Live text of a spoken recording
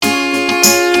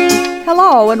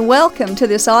Hello and welcome to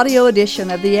this audio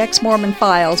edition of the Ex-Mormon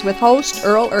Files with host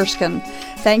Earl Erskine.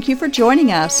 Thank you for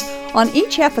joining us. On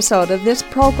each episode of this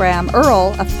program,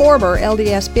 Earl, a former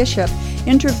LDS bishop,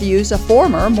 interviews a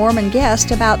former Mormon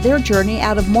guest about their journey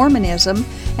out of Mormonism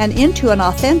and into an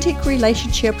authentic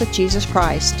relationship with Jesus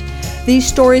Christ. These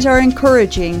stories are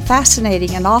encouraging,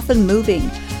 fascinating, and often moving.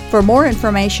 For more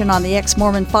information on the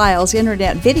Ex-Mormon Files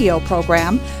internet video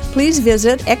program, please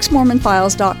visit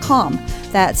exmormonfiles.com.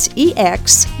 That's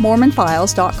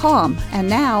exmormonfiles.com. And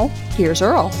now, here's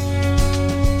Earl.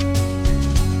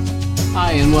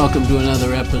 Hi, and welcome to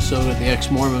another episode of the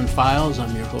Ex-Mormon Files.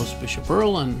 I'm your host, Bishop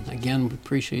Earl, and again, we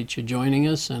appreciate you joining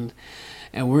us. And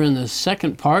we're in the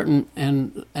second part,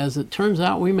 and as it turns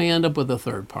out, we may end up with a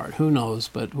third part. Who knows?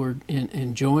 But we're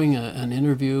enjoying an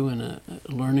interview and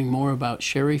learning more about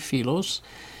Cherie Felos,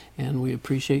 and we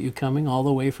appreciate you coming all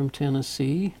the way from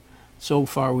Tennessee. So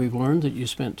far, we've learned that you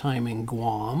spent time in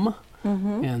Guam,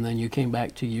 and then you came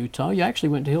back to Utah. You actually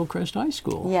went to Hillcrest High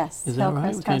School. Yes, is that Hillcrest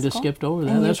right? We kind of skipped over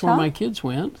that. In That's Utah? where my kids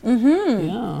went.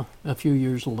 Yeah, a few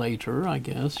years later, I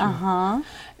guess.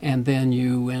 And then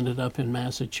you ended up in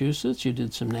Massachusetts. You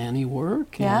did some nanny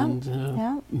work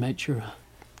and met your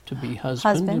to-be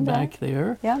husband back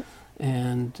there. Yeah.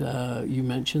 And you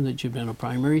mentioned that you've been a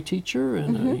primary teacher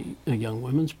and a young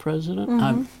women's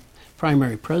president.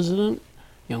 Primary president,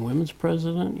 young women's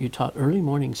president. You taught early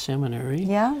morning seminary.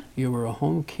 Yeah. You were a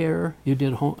home care. You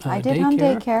did home I did daycare. home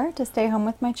daycare to stay home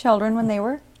with my children when they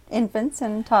were infants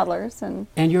and toddlers. And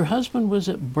your husband was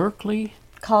at Berkeley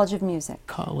College of Music.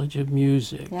 College of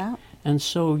Music. Yeah. And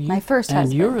so you, my first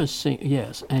husband. And you're a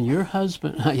yes, and your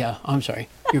husband. Yeah, I'm sorry,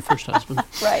 your first husband.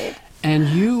 Right. And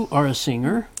you are a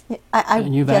singer.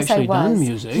 And you've yes, actually I was. done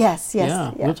music. Yes.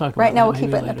 Yeah, we'll talk about right now. that We'll keep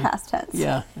it later. in the past tense.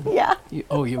 Yeah. Yeah.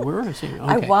 You were a singer.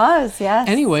 Okay. I was. Yes.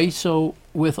 Anyway, so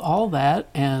with all that,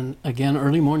 and again,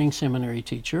 early morning seminary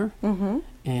teacher.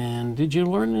 And did you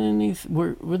learn any?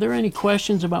 Were there any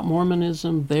questions about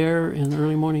Mormonism there in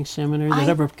early morning seminary?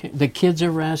 The kids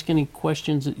ever ask any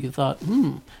questions that you thought,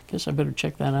 guess I better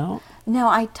check that out? No,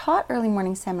 I taught early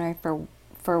morning seminary for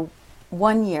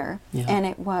 1 year, and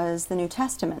it was the New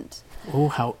Testament. Oh,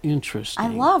 how interesting! I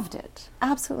loved it.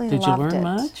 Absolutely loved it. Did you learn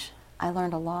much? I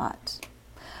learned a lot.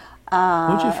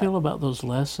 What did you feel about those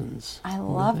lessons? I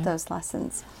loved those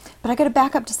lessons. But I got to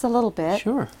back up just a little bit.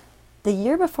 Sure. The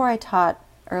year before I taught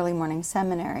early morning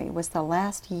seminary was the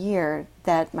last year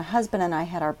that my husband and I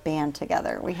had our band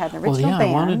together. We had an original band.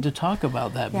 I wanted to talk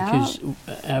about that because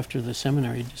after the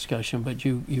seminary discussion, but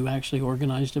you actually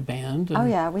organized a band. Oh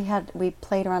yeah, we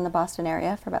played around the Boston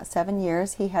area for about 7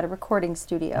 years. He had a recording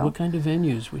studio. What kind of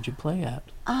venues would you play at?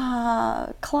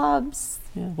 Clubs.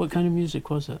 Yeah. What kind of music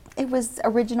was it? It was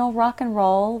original rock and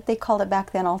roll. They called it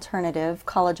back then alternative,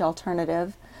 college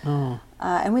alternative. Oh.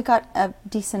 And we got a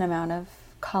decent amount of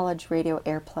college radio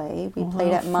airplay. We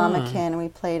played at Mamakin. We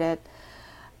played at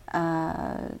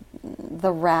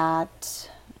The Rat.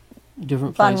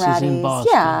 Different places in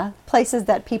Boston. Yeah, places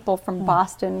that people from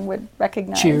Boston would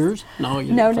recognize. Cheers? No,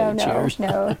 you didn't play Cheers.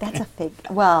 No, that's a fake.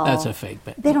 Well, that's a fake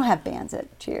band. They don't have bands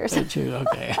at Cheers. Cheers,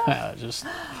 okay. Just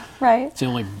right. It's the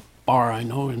only bar I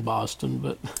know in Boston,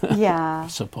 but yeah,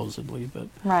 supposedly, but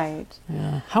right.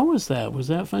 Yeah. How was that? Was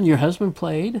that fun? Your husband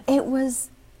played? It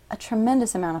was a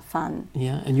tremendous amount of fun.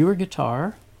 Yeah, and you were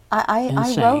guitar. I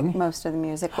wrote most of the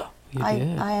music. You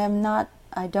did.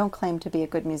 I don't claim to be a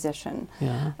good musician.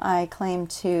 Yeah. I claim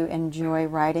to enjoy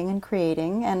writing and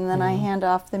creating, and then I hand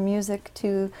off the music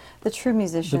to the true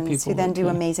musicians who then do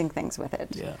amazing things with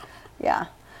it. Yeah. Yeah.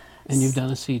 And you've done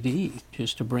a CD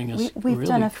just to bring us. We've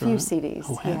done a few CDs.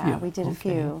 Oh, have you? We did a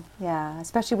few. Yeah,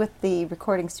 especially with the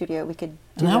recording studio, we could do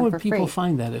and how them would for people free.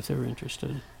 find that if they were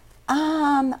interested? We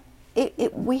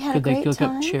had a great time. Could they look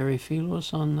up Cherie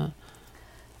Felos on the?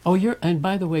 Oh, and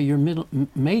by the way, your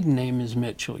maiden name is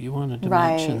Mitchell. You wanted to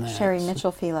mention that. Right, Cherie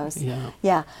Mitchell Felos. Yeah.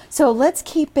 Yeah. So let's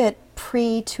keep it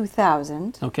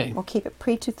pre-2000. Okay. We'll keep it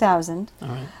pre-2000. All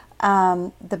right.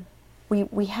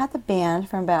 We had the band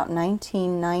from about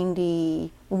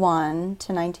 1991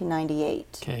 to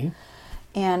 1998. Okay.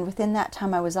 And within that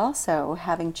time, I was also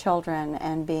having children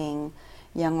and being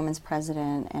young women's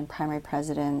president and primary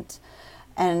president.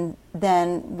 And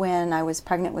then when I was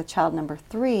pregnant with child number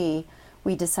 3,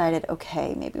 we decided,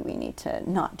 okay, maybe we need to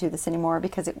not do this anymore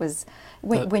because it was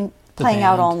when playing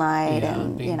out all night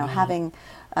and having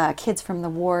kids from the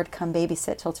ward come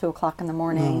babysit till 2 o'clock in the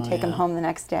morning, take them home the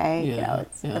next day.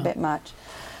 It's a bit much.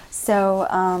 So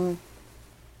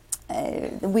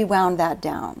we wound that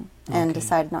down and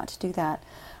decided not to do that.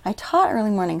 I taught early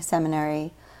morning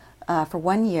seminary for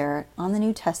 1 year on the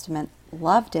New Testament,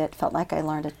 loved it, felt like I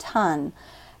learned a ton.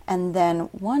 And then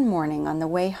one morning on the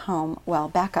way home, well,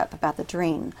 back up about the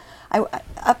dream. I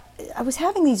was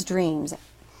having these dreams.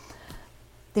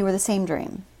 They were the same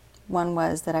dream. One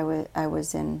was that I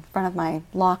was in front of my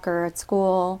locker at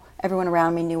school. Everyone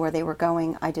around me knew where they were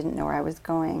going. I didn't know where I was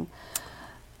going.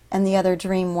 And the other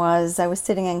dream was I was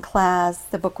sitting in class.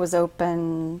 The book was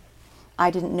open. I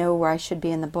didn't know where I should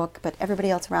be in the book, but everybody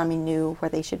else around me knew where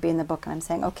they should be in the book. And I'm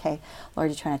saying, okay, Lord,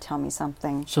 you're trying to tell me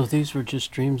something. So these were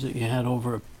just dreams that you had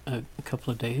over a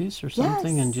couple of days or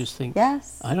something, Yes. and just think,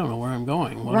 Yes. I don't know where I'm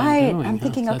going. What Right. I'm doing. I'm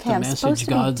thinking, Is that okay, the I'm message supposed to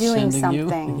be God's doing sending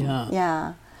something. You? Yeah. Yeah.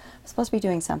 I'm supposed to be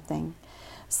doing something.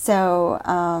 So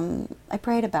I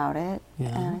prayed about it, Yeah.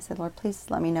 and I said, Lord, please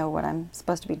let me know what I'm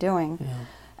supposed to be doing. Yeah.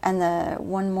 And the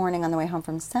one morning on the way home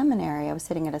from seminary, I was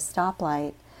sitting at a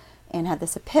stoplight and had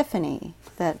this epiphany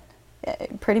that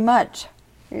pretty much,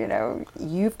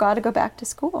 you've got to go back to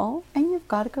school and you've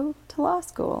got to go to law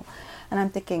school. And I'm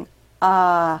thinking,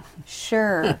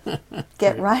 sure,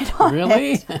 get right on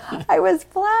Really? it. I was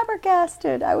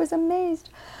flabbergasted. I was amazed.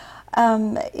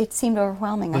 It seemed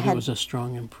overwhelming. But it was a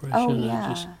strong impression. Oh, and yeah.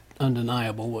 just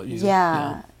undeniable what you...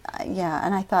 Yeah.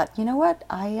 And I thought, you know what?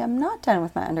 I am not done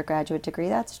with my undergraduate degree.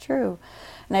 That's true.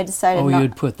 And I decided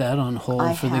you'd put that on hold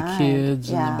I for had, the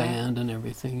kids yeah. and the band and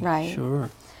everything. Right. Sure.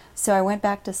 So I went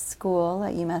back to school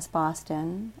at UMass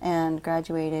Boston and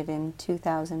graduated in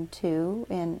 2002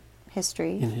 in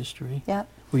history. In history? Yep.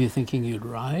 Were you thinking you'd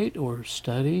write or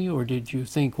study, or did you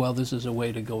think, well, this is a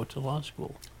way to go to law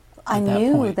school? I at that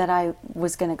knew point? that I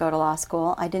was going to go to law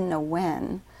school. I didn't know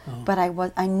when, but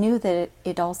I knew that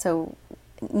it also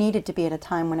needed to be at a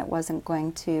time when it wasn't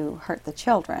going to hurt the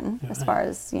children, as Right. far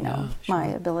as Yeah, my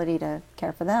sure. ability to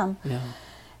care for them. Yeah.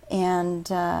 And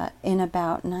in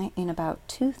about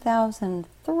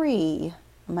 2003,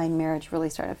 my marriage really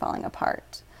started falling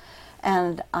apart,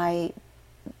 and I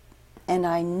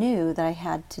knew that I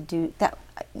had to do that.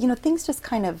 Things just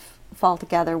kind of fall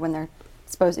together when they're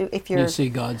supposed to. If you're, You see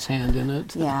God's hand in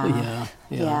it. yeah,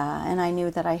 yeah. and I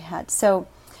knew that I had. So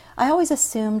I always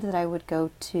assumed that I would go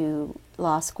to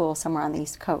law school somewhere on the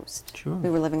East Coast. Sure. We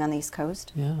were living on the East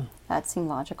Coast. Yeah. That seemed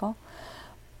logical.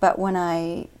 But when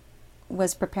I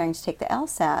was preparing to take the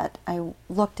LSAT, I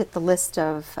looked at the list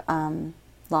of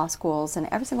law schools, and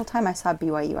every single time I saw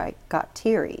BYU, I got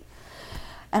teary.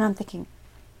 And I'm thinking,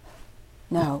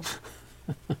 no.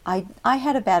 I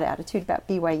had a bad attitude about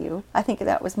BYU. I think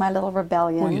that was my little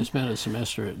rebellion. Well, you spent a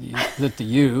semester at the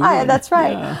U. That's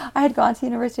right. Yeah. I had gone to the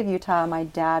University of Utah. My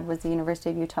dad was the University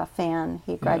of Utah fan.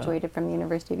 He graduated from the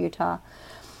University of Utah.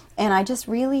 And I just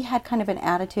really had kind of an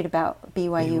attitude about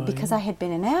BYU because I had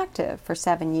been inactive for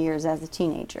 7 years as a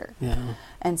teenager. Yeah.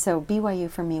 And so BYU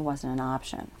for me wasn't an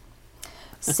option.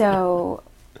 So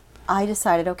I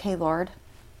decided, okay, Lord,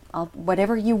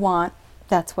 whatever you want,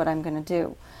 that's what I'm going to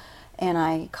do. And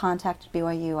I contacted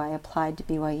BYU. I applied to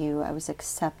BYU. I was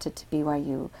accepted to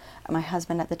BYU. My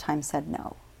husband at the time said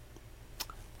no.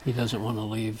 He doesn't want to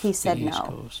leave He said the East no.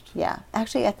 Coast. Yeah.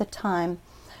 Actually, at the time,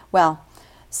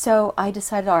 so I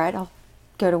decided, all right, I'll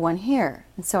go to one here.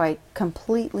 And so I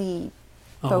completely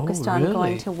focused on really?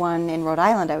 going to one in Rhode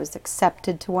Island. I was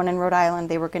accepted to one in Rhode Island.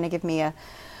 They were going to give me a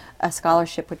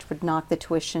scholarship which would knock the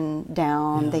tuition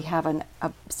down. Yeah. They have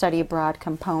a study abroad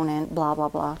component, blah, blah,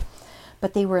 blah.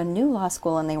 But they were a new law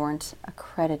school and they weren't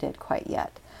accredited quite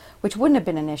yet, which wouldn't have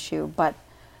been an issue.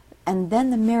 And then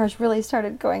the marriage really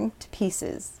started going to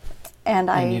pieces.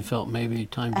 And you felt maybe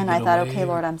time to and get I thought, away, okay, or-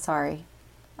 Lord, I'm sorry.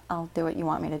 I'll do what you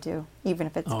want me to do, even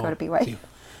if it's go to BYU.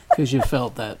 Because you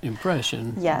felt that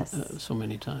impression Yes. So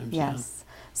many times. Yes.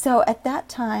 So at that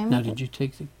time, Yeah. Now, did you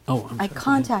take the... Oh, I'm I sorry. go ahead.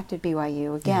 contacted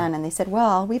BYU again, and they said,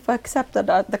 well, we've accepted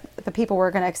the people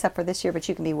we're going to accept for this year, but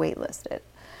you can be waitlisted.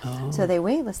 Oh. So they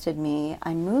waitlisted me.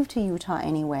 I moved to Utah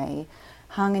anyway,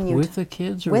 hung in Utah. With the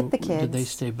kids? Or With the did they kids.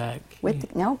 stay back?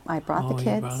 No, I brought the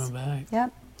kids. You brought them back.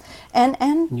 Yep. And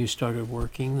And you started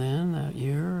working then that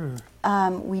year?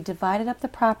 Or? we divided up the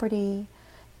property,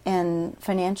 and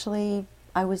financially,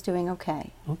 I was doing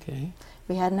okay. Okay.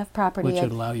 We had enough property. Which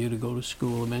would allow you to go to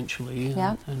school eventually and,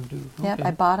 Yep. and do... Yep, okay.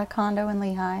 I bought a condo in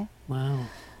Lehigh Wow.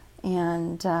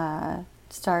 and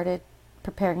started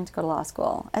preparing to go to law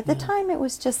school. At the Yeah. time, it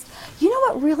was just, you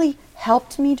know what really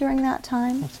helped me during that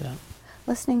time? What's that?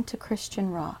 Listening to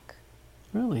Christian rock.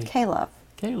 Really? K-Love.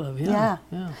 Caleb, yeah. Yeah.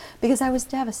 Yeah. Because I was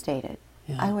devastated.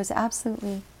 Yeah. I was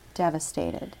absolutely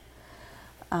devastated.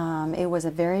 It was a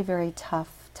very, very tough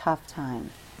time.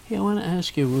 Yeah, I want to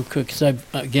ask you real quick, because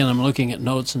I'm looking at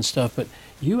notes and stuff, but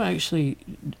you actually,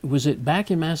 was it back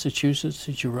in Massachusetts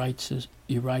that you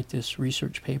write this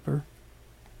research paper?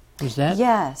 Was that?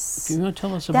 Yes. Can you want to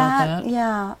tell us about that?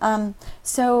 Yeah.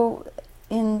 So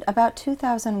in about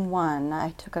 2001,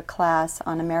 I took a class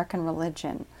on American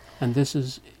religion. And this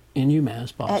is in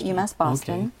UMass Boston? At UMass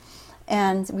Boston. Okay.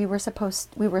 And we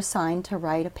were assigned to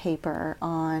write a paper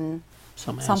on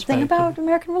something aspect about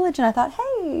American religion. I thought,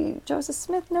 hey, Joseph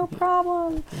Smith, no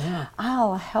problem. Yeah.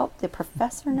 I'll help the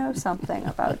professor know something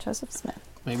about Joseph Smith.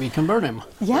 Maybe convert him.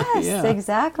 Yes, Yeah.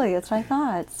 exactly. That's what I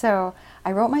thought. So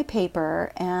I wrote my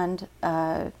paper and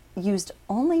used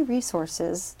only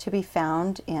resources to be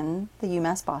found in the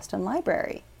UMass Boston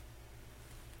Library.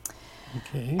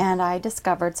 Okay. And I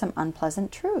discovered some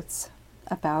unpleasant truths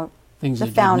about Things the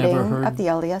that you'd never founding heard. of the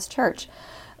LDS Church.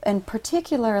 And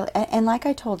particularly, and like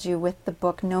I told you with the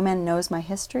book No Man Knows My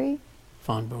History.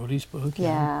 Von Bodie's book.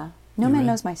 Yeah. No You Man read-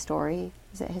 Knows My Story.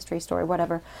 Is it History, Story,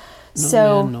 whatever?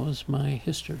 No Man Knows My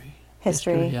History.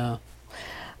 History. Yeah.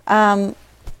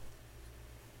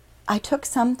 I took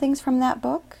some things from that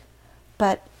book,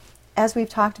 but as we've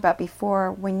talked about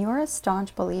before, when you're a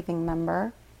staunch believing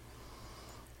member,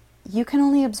 you can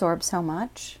only absorb so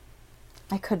much.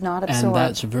 I could not absorb. And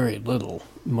that's very little,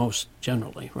 most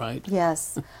generally, right?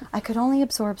 Yes. I could only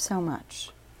absorb so much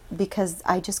because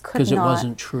I just could not. Because it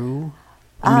wasn't true?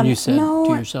 I mean, you said no,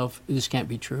 to yourself, this can't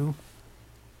be true?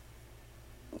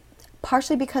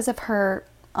 Partially because of her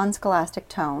unscholastic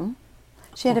tone.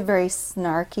 She had a very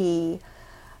snarky,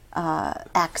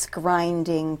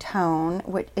 axe-grinding tone.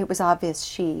 It was obvious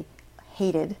she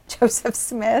hated Joseph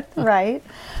Smith, right?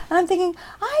 And I'm thinking,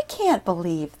 I can't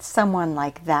believe someone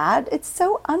like that. It's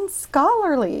so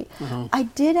unscholarly. I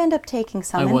did end up taking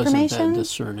some I wasn't information that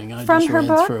discerning. I from just her read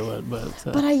book, through it.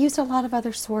 but I used a lot of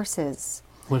other sources.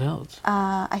 What else?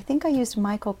 I think I used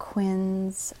Michael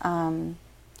Quinn's the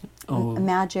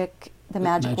Magic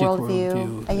Magic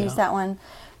Worldview. I used yeah. that one.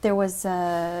 There was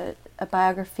a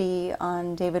biography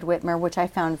on David Whitmer, which I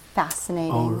found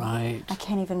fascinating. Oh, right. I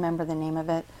can't even remember the name of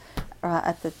it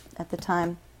at the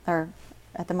time or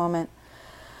at the moment.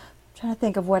 I'm trying to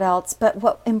think of what else. But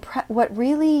what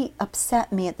really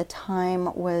upset me at the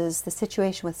time was the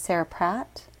situation with Sarah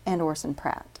Pratt and Orson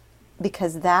Pratt,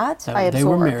 because I absorbed. They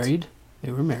were married.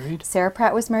 They were married. Sarah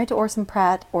Pratt was married to Orson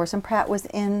Pratt. Orson Pratt was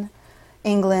in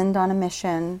England on a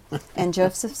mission, and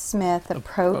Joseph Smith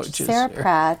approached Sarah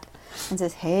Pratt and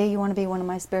says, "Hey, you want to be one of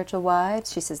my spiritual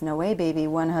wives?" She says, "No way, baby.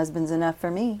 One husband's enough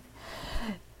for me."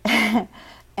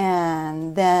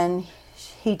 And then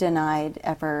he denied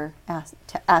ever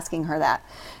asking her that,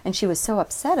 and she was so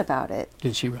upset about it.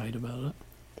 Did she write about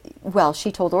it? Well,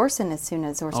 she told Orson as soon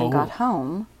as Orson got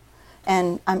home.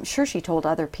 And I'm sure she told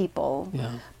other people,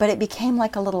 Yeah. but it became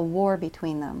like a little war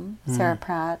between them, Sarah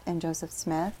Pratt and Joseph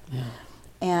Smith. Yeah.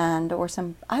 And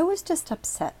I was just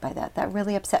upset by that. That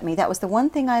really upset me. That was the one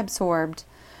thing I absorbed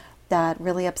that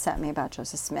really upset me about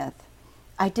Joseph Smith.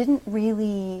 I didn't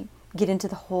really get into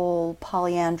the whole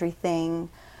polyandry thing.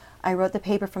 I wrote the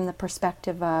paper from the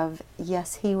perspective of,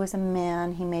 yes, he was a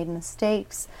man, he made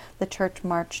mistakes, the church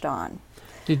marched on.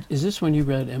 Is this when you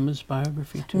read Emma's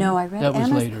biography too? No, I read That was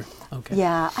Emma's later. Okay.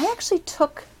 Yeah, I actually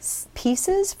took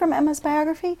pieces from Emma's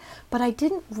biography, but I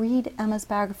didn't read Emma's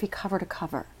biography cover to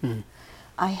cover.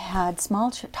 I had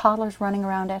small toddlers running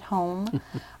around at home.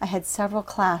 I had several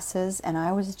classes, and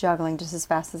I was juggling just as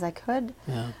fast as I could.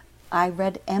 Yeah. I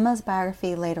read Emma's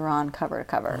biography later on cover to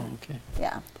cover. Oh, okay.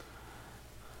 Yeah.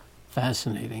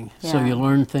 Fascinating. Yeah. So you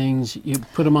learn things, you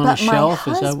put them on a shelf,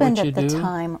 is that what you do? But my husband at the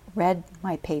time read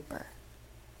my paper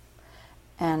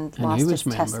and he lost was his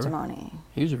member. testimony.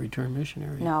 He was a returned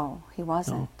missionary. No, he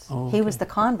wasn't. Oh, He was okay. the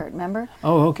convert, remember?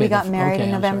 Oh, okay. We got married okay,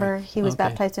 in I'm November. sorry. He was Okay.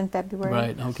 baptized in February.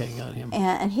 Right, okay, got him.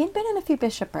 And he'd been in a few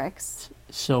bishoprics.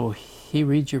 So he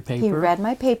reads your paper? He read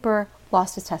my paper,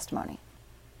 lost his testimony.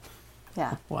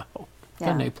 Yeah. Wow. Yeah.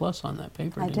 Got an A+ on that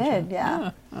paper, I didn't did, you?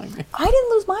 yeah. Okay. I didn't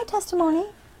lose my testimony.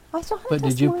 I still have a But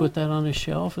testimony. did you put that on a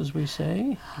shelf, as we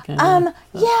say? Kinda-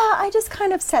 Yeah, I just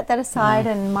kind of set that aside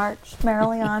and marched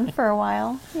merrily on for a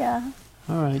while. Yeah.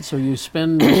 All right, so you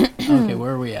spend, okay,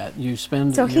 where are we at? You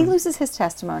spend... So he your- loses his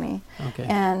testimony. Okay.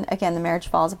 And again, the marriage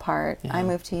falls apart. Yeah. I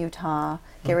move to Utah,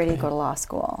 get ready to Okay. go to law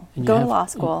school. And you Go to have- law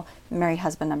school, marry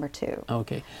husband number 2.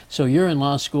 Okay, so you're in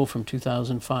law school from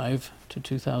 2005 to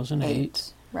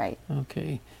 2008. Right.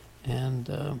 Okay,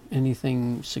 and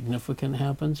anything significant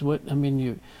happens?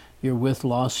 You're with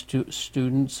law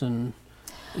students and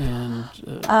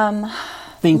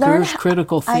thinkers,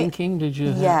 critical thinking. Did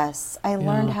you? Yes, I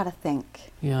learned Yeah. how to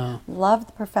think. Yeah. Loved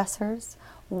the professors,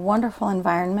 wonderful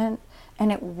environment,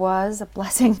 and it was a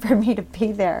blessing for me to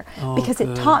be there because good.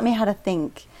 it taught me how to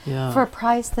think Yeah. for a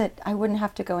price that I wouldn't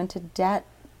have to go into debt.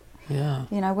 Yeah.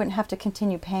 I wouldn't have to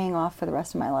continue paying off for the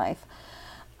rest of my life.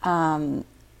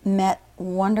 Met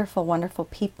wonderful, wonderful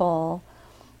people,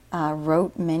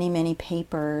 wrote many, many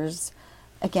papers,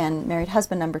 again, married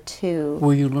husband number 2.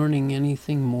 Were you learning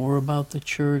anything more about the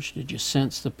church? Did you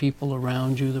sense the people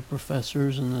around you, the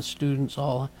professors and the students,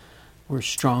 all were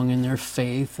strong in their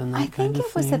faith and that kind of thing? I think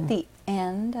it was at the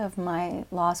end of my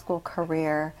law school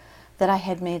career that I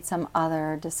had made some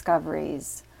other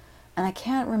discoveries. And I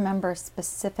can't remember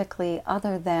specifically,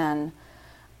 other than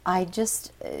it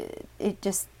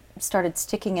just started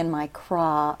sticking in my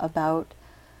craw about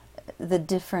the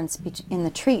difference in the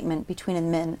treatment between the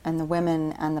men and the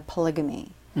women and the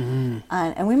polygamy. Mm-hmm.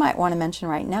 And we might want to mention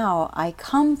right now, I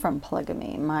come from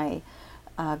polygamy. My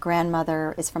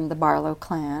grandmother is from the Barlow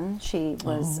clan. She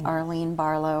was Arlene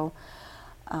Barlow.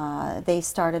 They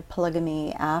started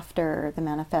polygamy after the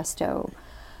manifesto.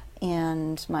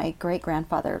 And my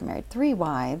great-grandfather married 3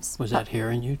 wives. Was that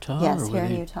here in Utah? Yes, or here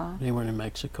in Utah. They weren't in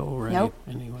Mexico or Nope,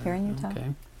 anywhere? here in Utah.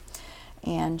 Okay.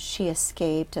 And she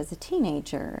escaped as a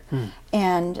teenager.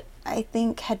 And I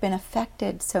think had been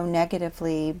affected so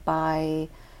negatively by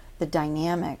the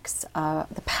dynamics,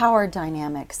 the power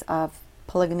dynamics of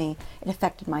polygamy. It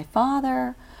affected my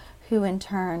father, who in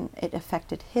turn, it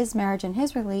affected his marriage and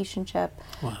his relationship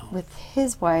with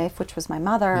his wife, which was my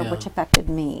mother, which affected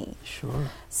me. Sure.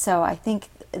 So I think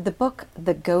the book,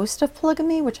 The Ghost of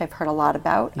Polygamy, which I've heard a lot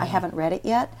about, I haven't read it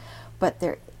yet, but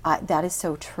that is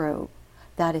so true.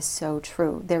 That is so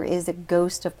true. There is a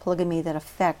ghost of polygamy that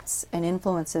affects and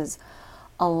influences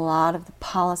a lot of the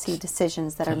policy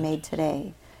decisions that are made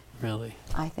today. Really?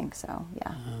 I think so,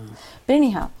 yeah. But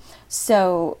anyhow,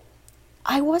 so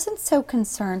I wasn't so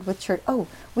concerned with church. Oh,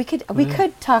 we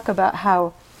could talk about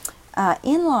how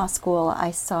in law school I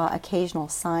saw occasional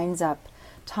signs up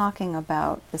talking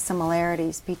about the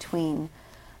similarities between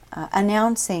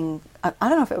announcing, I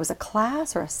don't know if it was a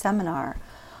class or a seminar,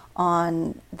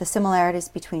 on the similarities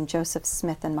between Joseph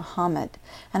Smith and Muhammad.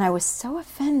 And I was so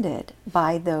offended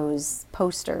by those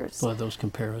posters. By those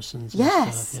comparisons. Yes.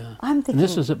 And stuff, yeah. I'm thinking. And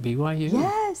this is at BYU?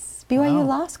 Yes, BYU Wow.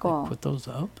 Law School. They put those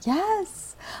up?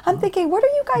 Yes. I'm thinking, what are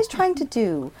you guys trying to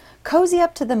do? Cozy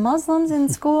up to the Muslims in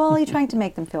school? Are you trying to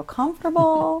make them feel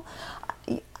comfortable?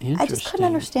 I just couldn't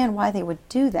understand why they would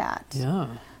do that.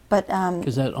 Yeah. But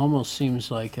because that almost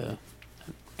seems like an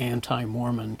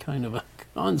anti-Mormon kind of a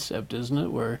concept, isn't it?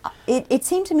 Where it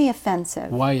seemed to me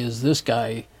offensive. Why is this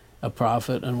guy a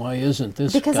prophet and why isn't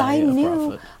this guy a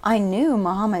prophet? Because I knew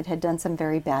Muhammad had done some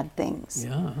very bad things.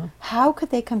 Yeah. How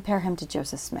could they compare him to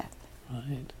Joseph Smith?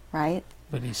 Right. Right?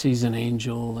 But he sees an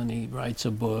angel and he writes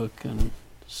a book and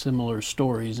similar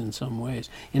stories in some ways.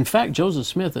 In fact, Joseph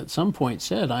Smith at some point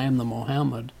said, "I am the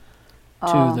Muhammad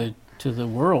to the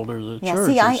world or the church."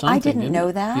 See, or something. I didn't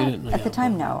know that. You didn't know at the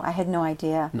time. No, I had no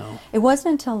idea. No. It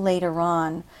wasn't until later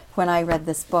on when I read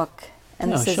this book,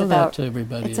 and this is show about. that to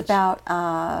everybody. It's about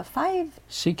 5,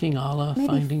 Seeking Allah, maybe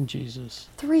Finding Jesus.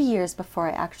 3 years before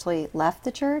I actually left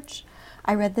the church.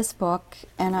 I read this book,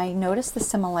 and I noticed the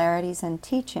similarities in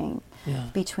teaching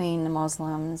between the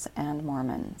Muslims and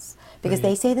Mormons, because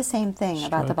they say the same thing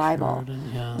about the Bible.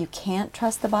 You can't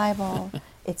trust the Bible.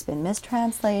 It's been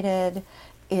mistranslated.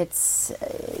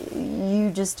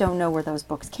 You just don't know where those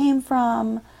books came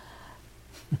from.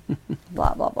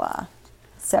 Blah, blah, blah.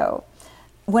 So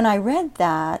when I read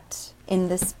that in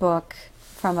this book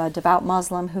from a devout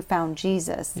Muslim who found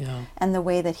Jesus and the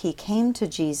way that he came to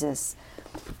Jesus,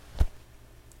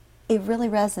 it really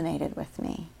resonated with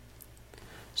me.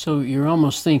 So you're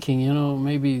almost thinking,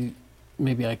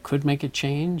 maybe I could make a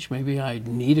change. Maybe I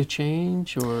need a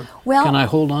change, or can I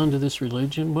hold on to this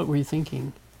religion? What were you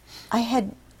thinking?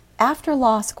 After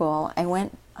law school, I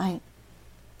went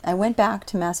back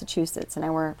to Massachusetts,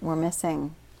 and we're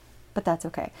missing, but that's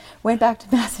okay. Went back to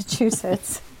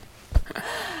Massachusetts,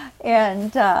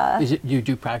 and you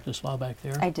do practice law back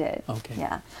there? I did. Okay.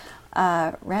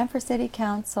 Yeah, ran for city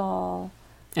council.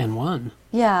 And won.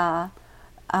 Yeah.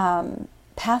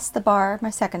 Passed the bar my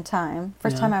second time.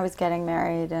 First time I was getting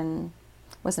married, and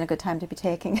wasn't a good time to be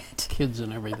taking it. Kids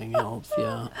and everything else,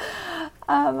 yeah.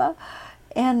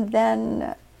 And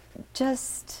then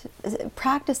just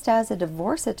practiced as a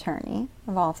divorce attorney,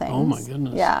 of all things. Oh, my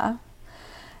goodness. Yeah.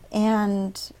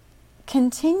 And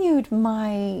continued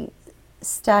my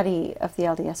study of the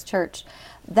LDS Church.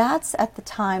 That's at the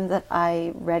time that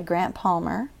I read Grant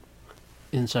Palmer.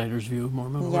 Insider's View of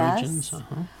Mormon Origins.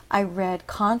 Uh-huh. I read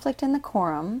Conflict in the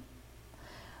Quorum.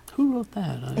 Who wrote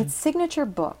that? It's Signature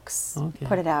Books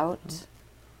put it out.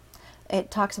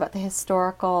 It talks about the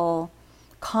historical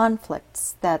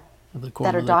conflicts that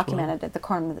are documented at the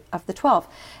Quorum of the 12.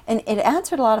 And it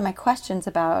answered a lot of my questions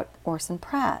about Orson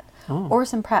Pratt.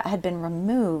 Orson Pratt had been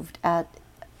removed as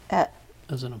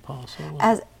an apostle.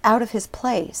 Out of his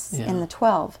place in the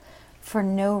 12 for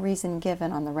no reason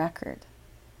given on the record.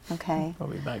 Okay.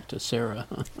 Probably back to Sarah.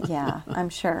 Yeah, I'm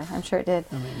sure it did.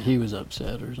 I mean, he was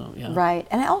upset or something. Yeah. Right.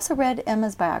 And I also read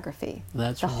Emma's biography.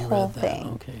 That's the when you whole read that. thing.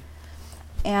 Okay.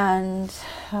 And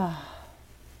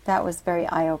that was very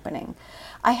eye-opening.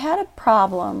 I had a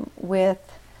problem with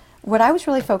what I was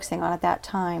really focusing on at that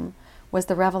time was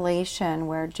the revelation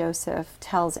where Joseph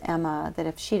tells Emma that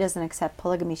if she doesn't accept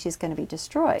polygamy, she's going to be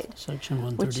destroyed. Section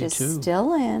 132. Which is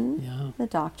still in the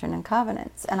Doctrine and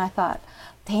Covenants. And I thought,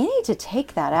 they need to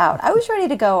take that out. I was ready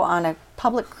to go on a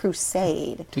public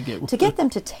crusade to get them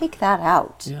to take that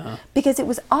out. Yeah. Because it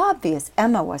was obvious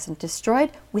Emma wasn't destroyed.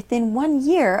 Within 1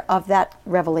 year of that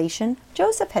revelation,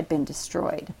 Joseph had been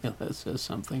destroyed. Yeah, that says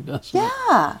something, doesn't it? Yeah.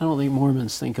 I don't think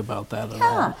Mormons think about that at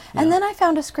all. Yeah. And then I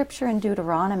found a scripture in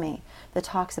Deuteronomy that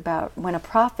talks about when a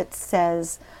prophet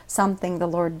says something the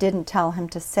Lord didn't tell him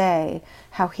to say,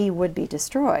 how he would be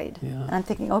destroyed. Yeah. And I'm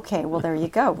thinking, okay, well, there you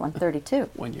go, 132.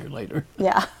 1 year later.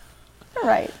 Yeah,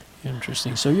 right.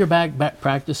 Interesting. So you're back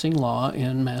practicing law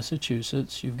in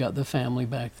Massachusetts. You've got the family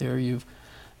back there. You've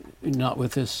not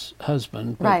with this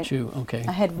husband, but right. Okay.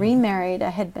 I had remarried. I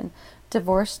had been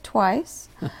divorced twice.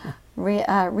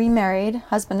 Remarried,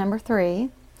 husband number 3.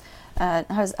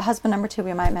 Husband number 2,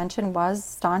 we might mention, was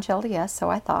staunch LDS, so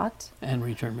I thought. And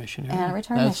return missionary. And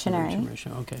return That's missionary. The return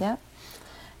missionary. Okay. Yep.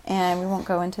 And we won't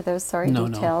go into those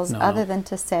details, no. other than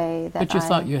to say that But you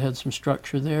thought you had some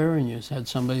structure there, and you had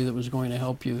somebody that was going to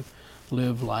help you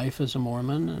live life as a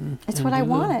Mormon. And it's what I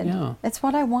wanted. Yeah. It's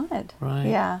what I wanted. Right.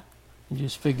 Yeah. You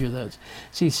just figure that.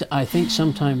 See, I think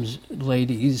sometimes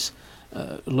ladies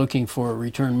looking for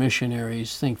return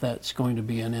missionaries think that's going to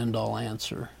be an end-all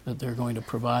answer, that they're going to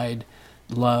provide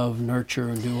love, nurture,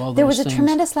 and do all those things. There was a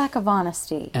tremendous lack of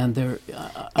honesty. And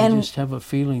I just have a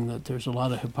feeling that there's a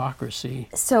lot of hypocrisy.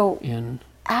 So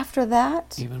after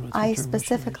that, even with I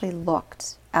specifically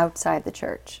looked outside the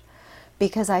church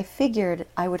because I figured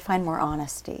I would find more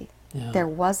honesty. Yeah. There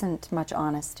wasn't much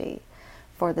honesty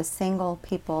for the single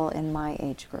people in my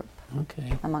age group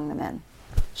among the men.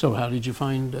 So how did you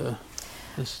find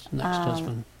this next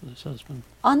husband?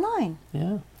 Online.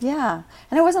 Yeah. Yeah.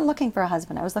 And I wasn't looking for a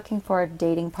husband. I was looking for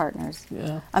dating partners.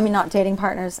 Yeah. I mean, not dating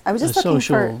partners. I was just looking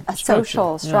for a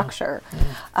social structure.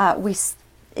 Yeah.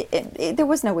 There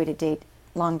was no way to date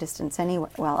long distance anyway,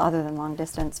 well, other than long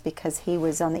distance, because he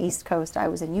was on the East Coast, I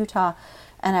was in Utah,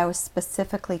 and I was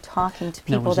specifically talking to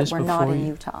people that were not in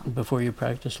Utah. Before you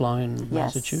practiced law in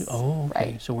Massachusetts? Oh,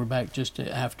 okay. Right. So we're back just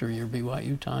after your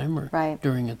BYU time, or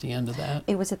during at the end of that?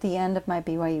 It was at the end of my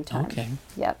BYU time. Okay.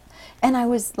 Yep. And I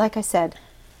was, like I said,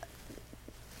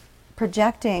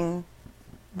 projecting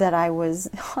that I was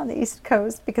on the East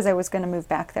Coast because I was going to move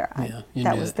back there.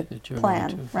 That was the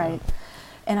plan, right? Yeah.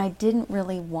 And I didn't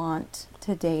really want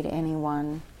to date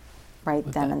anyone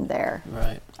then and there.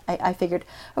 Right. I figured,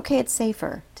 okay, it's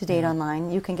safer to date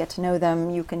online. You can get to know them.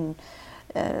 You can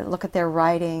look at their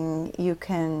writing. You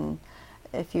can,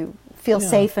 if you feel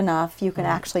safe enough, you can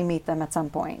actually meet them at some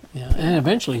point. Yeah, and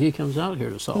eventually he comes out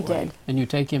here to Salt Lake. He did. And you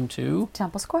take him to?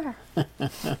 Temple Square.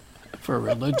 For a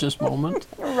religious moment.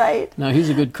 Right. Now, he's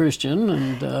a good Christian,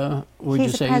 and would you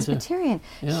say he's a Presbyterian.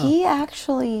 He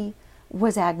actually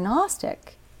was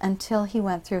agnostic until he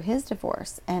went through his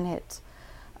divorce, and it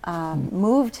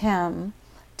moved him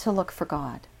to look for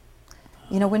God.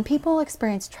 You know, when people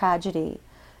experience tragedy,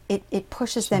 it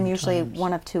pushes them usually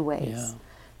one of two ways. Yeah.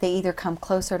 They either come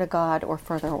closer to God or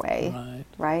further away.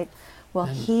 Right? Well,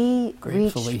 and he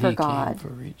reached for God.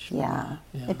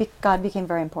 God became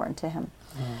very important to him.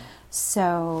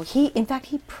 So in fact,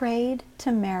 he prayed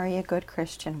to marry a good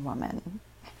Christian woman.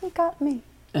 He got me.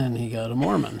 And he got a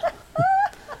Mormon.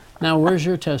 Now, where's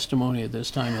your testimony at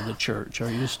this time of the church?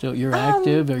 Are you still, you're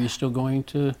active? Are you still going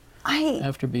to,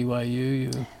 after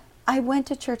BYU? I went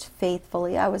to church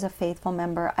faithfully. I was a faithful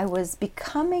member. I was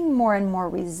becoming more and more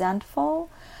resentful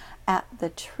at the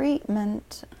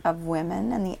treatment of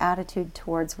women and the attitude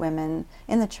towards women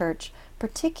in the church,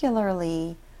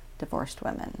 particularly divorced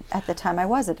women. At the time, I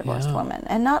was a divorced woman,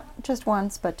 and not just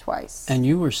once, but twice. And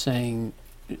you were saying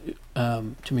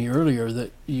to me earlier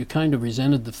that you kind of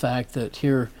resented the fact that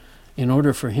here, in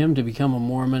order for him to become a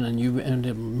Mormon and you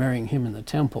ended up marrying him in the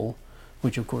temple,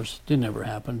 which of course didn't ever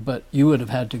happen, but you would have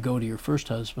had to go to your first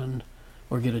husband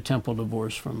or get a temple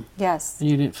divorce from. Yes. And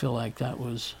you didn't feel like that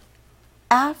was...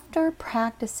 After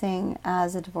practicing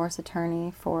as a divorce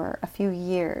attorney for a few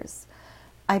years,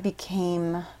 I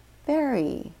became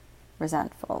very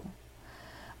resentful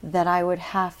that I would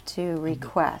have to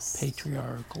request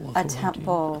patriarchal a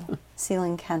temple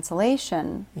sealing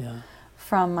cancellation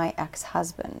from my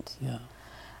ex-husband,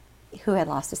 who had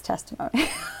lost his testimony.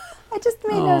 It just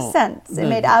made no sense. It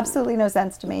made absolutely no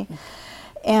sense to me.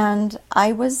 And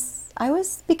I was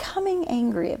was becoming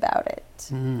angry about it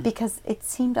because it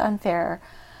seemed unfair.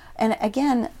 And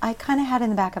again, I kind of had in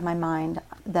the back of my mind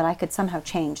that I could somehow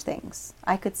change things.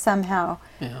 I could somehow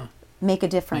make a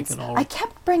difference. I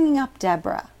kept bringing up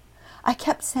Deborah. I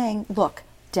kept saying, look,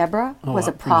 Deborah was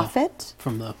a prophet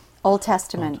from the Old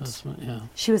Testament.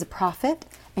 She was a prophet,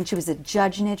 and she was a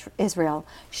judge in Israel.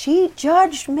 She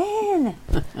judged men.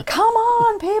 Come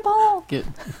on, people.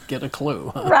 Get a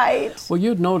clue. Huh? Right. Well,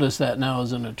 you'd notice that now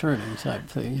as an attorney type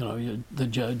thing, the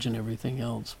judge and everything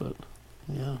else, but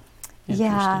yeah. Interesting.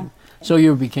 Yeah. So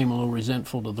you became a little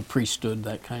resentful to the priesthood,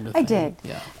 that kind of thing. I did.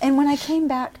 Yeah. And when I came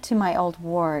back to my old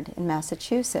ward in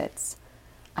Massachusetts,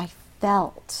 I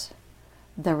felt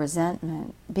the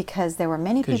resentment because there were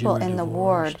many people in the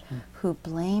ward who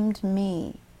blamed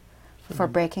me for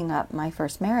breaking up my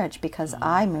first marriage because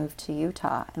I moved to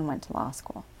Utah and went to law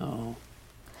school. Oh.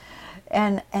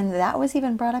 And that was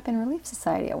even brought up in Relief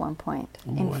Society at one point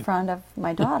in front of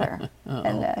my daughter.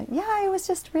 And it was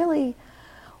just really,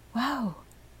 wow.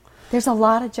 There's a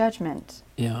lot of judgment.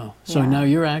 Yeah. So now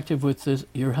you're active with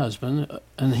your husband,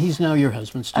 and he's now your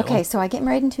husband still. Okay, so I get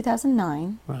married in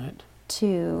 2009. Right.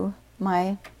 To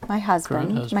my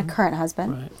husband, my current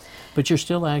husband. Right. But you're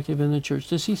still active in the church.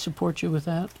 Does he support you with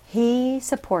that? He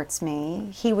supports me.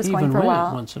 He was He going even for a read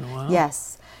while. it once in a while.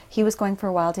 Yes. He was going for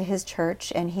a while to his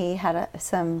church, and he had a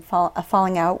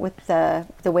falling out with the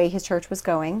way his church was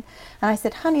going. And I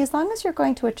said, honey, as long as you're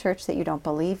going to a church that you don't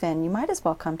believe in, you might as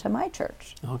well come to my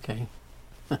church. Okay.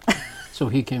 So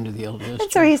he came to the LDS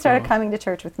And so he started coming to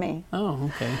church with me.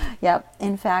 Oh, okay. Yep.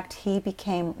 In fact, he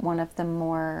became one of the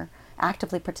more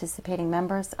actively participating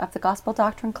members of the gospel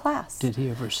doctrine class. Did he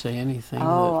ever say anything?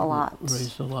 Oh, that a lot.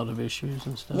 Raised a lot of issues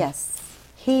and stuff? Yes.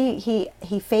 He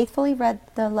faithfully read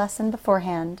the lesson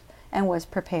beforehand and was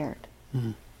prepared,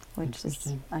 which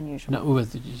is unusual. No,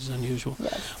 which is unusual.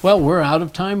 Yes. Well, we're out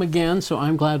of time again, so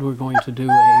I'm glad we're going to do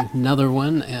another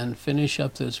one and finish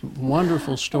up this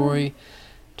wonderful story.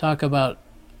 Talk about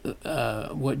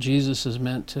what Jesus has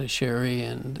meant to Cherie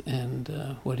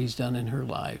and what he's done in her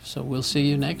life. So we'll see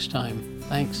you next time.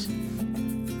 Thanks.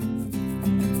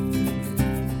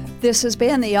 This has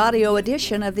been the audio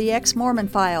edition of the Ex-Mormon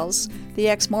Files. The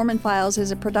Ex-Mormon Files is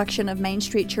a production of Main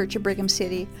Street Church of Brigham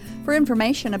City. For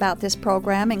information about this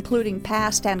program, including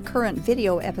past and current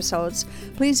video episodes,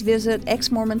 please visit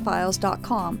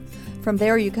exmormonfiles.com. From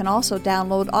there, you can also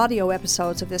download audio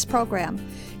episodes of this program.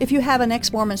 If you have an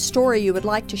Ex-Mormon story you would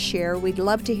like to share, we'd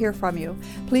love to hear from you.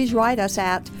 Please write us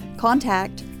at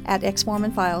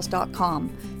contact@exmormonfiles.com.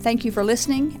 Thank you for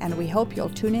listening, and we hope you'll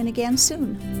tune in again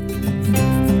soon.